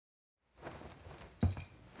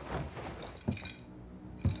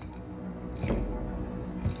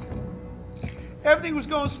Everything was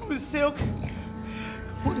going smooth as silk.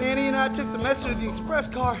 When Nanny and I took the message of the express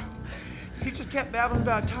car, he just kept babbling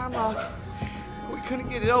about a time lock. We couldn't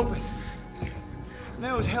get it open. And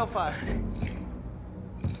then it was hellfire.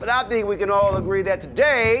 But I think we can all agree that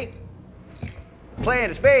today, the plan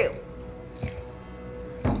has failed.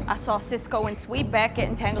 I saw Cisco and Sweetback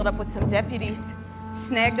getting tangled up with some deputies.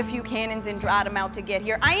 Snagged a few cannons and dried them out to get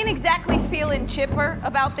here. I ain't exactly feeling chipper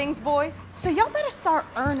about things, boys. So y'all better start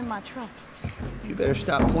earning my trust. You better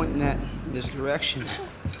stop pointing that in this direction,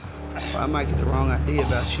 or I might get the wrong idea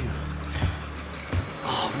about you.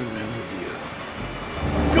 I'll remember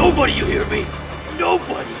you. Nobody, you hear me?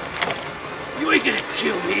 Nobody. You ain't gonna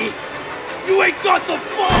kill me. You ain't got the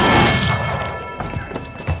balls.